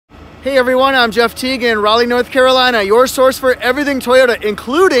Hey everyone, I'm Jeff Teague in Raleigh, North Carolina, your source for everything Toyota,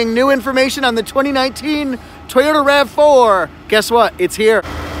 including new information on the 2019 Toyota RAV4. Guess what? It's here.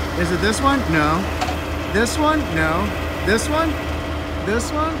 Is it this one? No. This one? No. This one?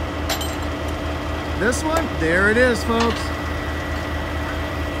 This one? This one? There it is, folks.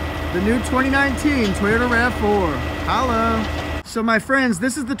 The new 2019 Toyota RAV4. Hello. So my friends,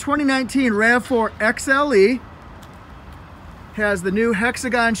 this is the 2019 RAV4 XLE. Has the new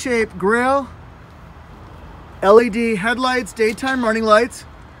hexagon shaped grille, LED headlights, daytime running lights.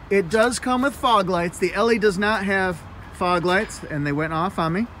 It does come with fog lights. The LE does not have fog lights, and they went off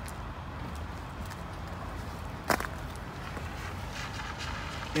on me.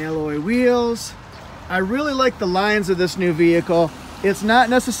 Alloy wheels. I really like the lines of this new vehicle. It's not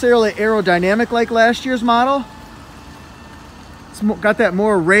necessarily aerodynamic like last year's model. It's got that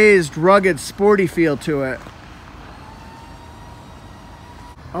more raised, rugged, sporty feel to it.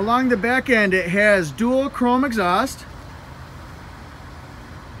 Along the back end, it has dual chrome exhaust,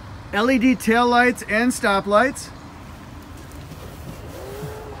 LED tail lights and stop lights,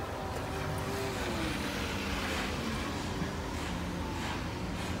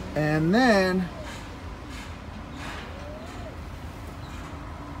 and then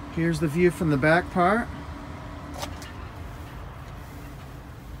here's the view from the back part.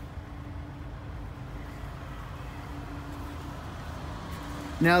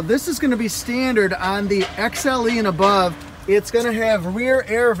 Now this is going to be standard on the XLE and above. It's going to have rear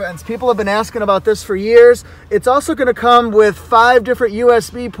air vents. People have been asking about this for years. It's also going to come with 5 different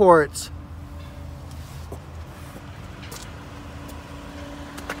USB ports.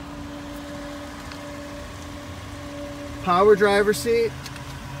 Power driver seat.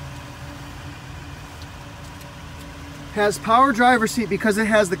 Has power driver seat because it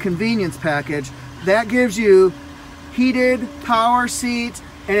has the convenience package. That gives you heated power seat,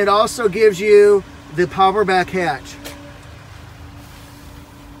 and it also gives you the power back hatch.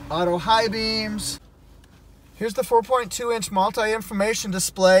 Auto high beams. Here's the 4.2-inch multi-information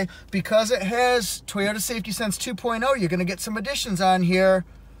display. Because it has Toyota Safety Sense 2.0, you're going to get some additions on here,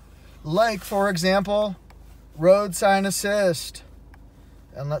 like, for example, road sign assist.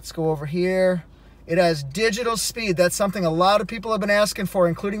 And let's go over here. It has digital speed. That's something a lot of people have been asking for,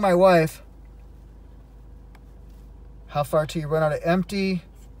 including my wife. How far till you run out of empty?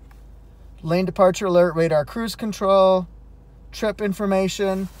 Lane departure alert, radar cruise control, trip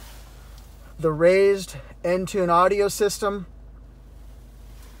information, the raised end-tune audio system,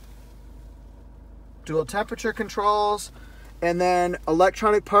 dual temperature controls, and then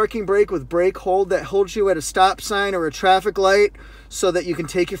electronic parking brake with brake hold that holds you at a stop sign or a traffic light so that you can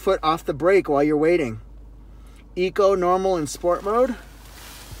take your foot off the brake while you're waiting. Eco, normal, and sport mode.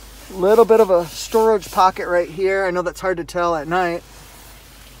 Little bit of a storage pocket right here. I know that's hard to tell at night.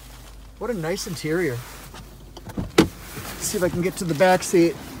 What a nice interior. Let's see if I can get to the back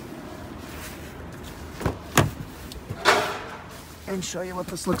seat and show you what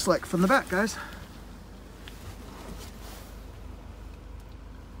this looks like from the back, guys.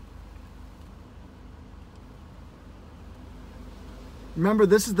 Remember,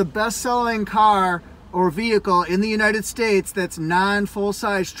 this is the best-selling car or vehicle in the United States that's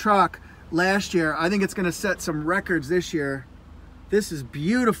non-full-size truck last year. I think it's going to set some records this year. This is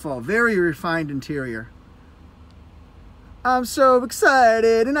beautiful, very refined interior. I'm so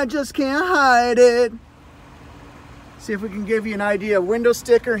excited and I just can't hide it. See if we can give you an idea. Window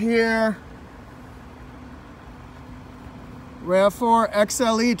sticker here. RAV4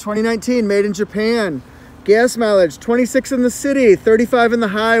 XLE 2019, made in Japan. Gas mileage, 26 in the city, 35 in the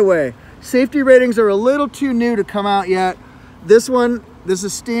highway. Safety ratings are a little too new to come out yet. This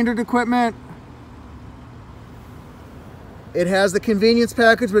is standard equipment. It has the convenience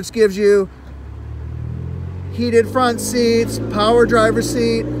package, which gives you heated front seats, power driver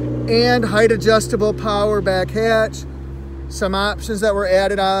seat, and height adjustable power back hatch. Some options that were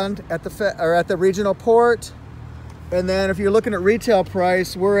added on at the regional port. And then if you're looking at retail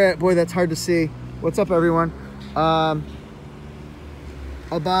price, we're at, boy, that's hard to see. What's up, everyone? About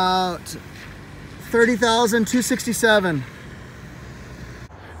 $30,267.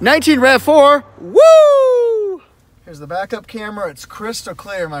 19 RAV4, woo! Here's the backup camera. It's crystal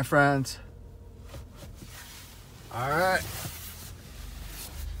clear, my friends. All right.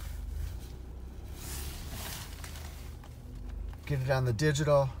 Get it on the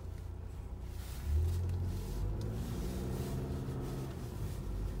digital.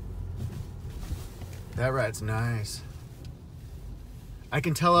 That ride's nice. I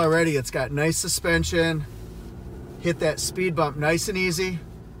can tell already it's got nice suspension. Hit that speed bump nice and easy.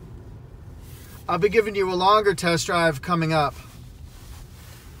 I'll be giving you a longer test drive coming up.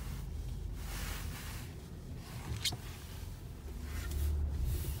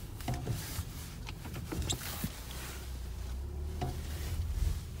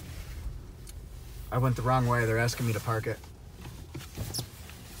 I went the wrong way. They're asking me to park it.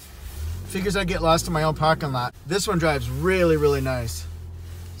 Figures I'd get lost in my own parking lot. This one drives really, really nice.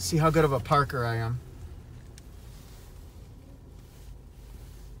 See how good of a parker I am.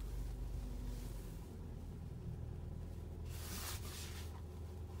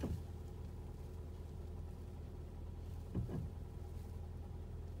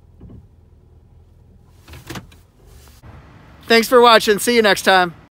 Thanks for watching. See you next time.